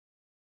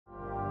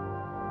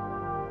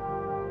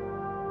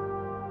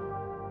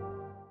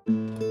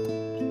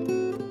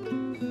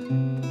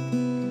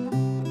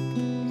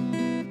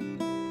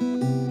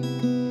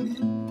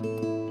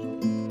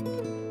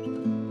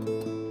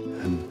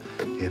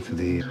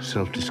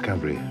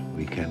self-discovery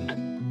weekend.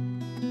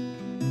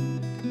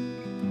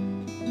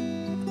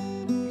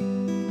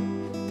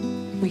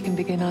 We can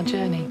begin our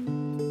journey.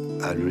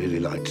 I'd really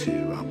like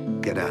to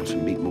get out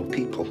and meet more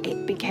people.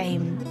 It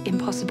became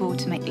impossible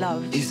to make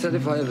love. He said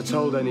if I ever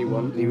told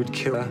anyone, he would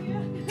kill her.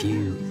 If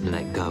you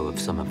let go of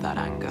some of that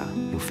anger,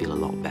 you'll feel a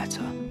lot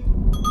better.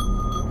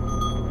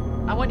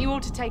 I want you all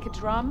to take a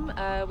drum.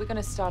 We're going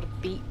to start a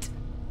beat.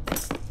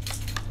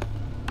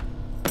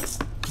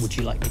 Would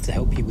you like me to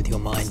help you with your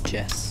mind,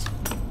 Jess?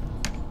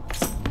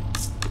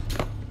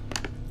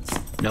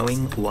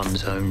 Knowing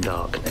one's own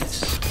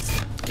darkness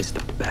is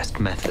the best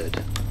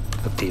method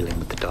of dealing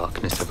with the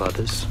darkness of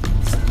others.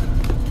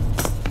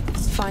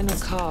 Final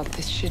card.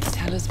 This should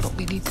tell us what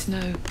we need to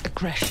know.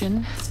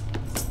 Aggression,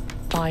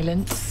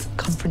 violence,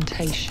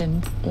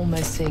 confrontation,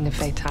 almost seeing a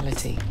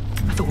fatality.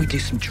 I thought we'd do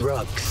some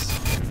drugs.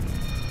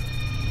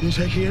 You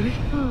taking any?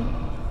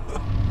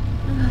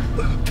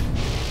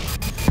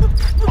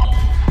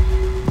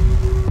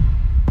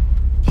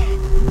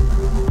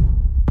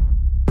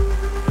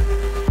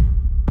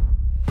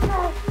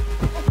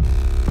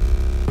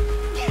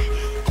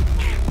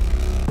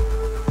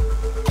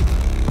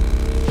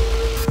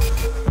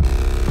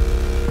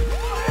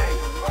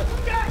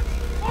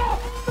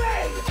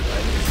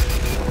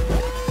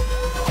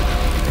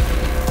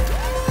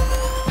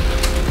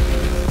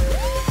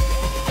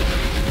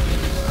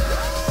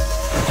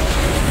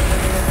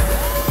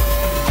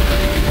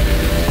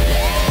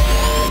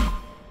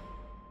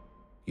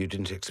 You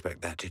didn't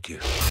expect that, did you?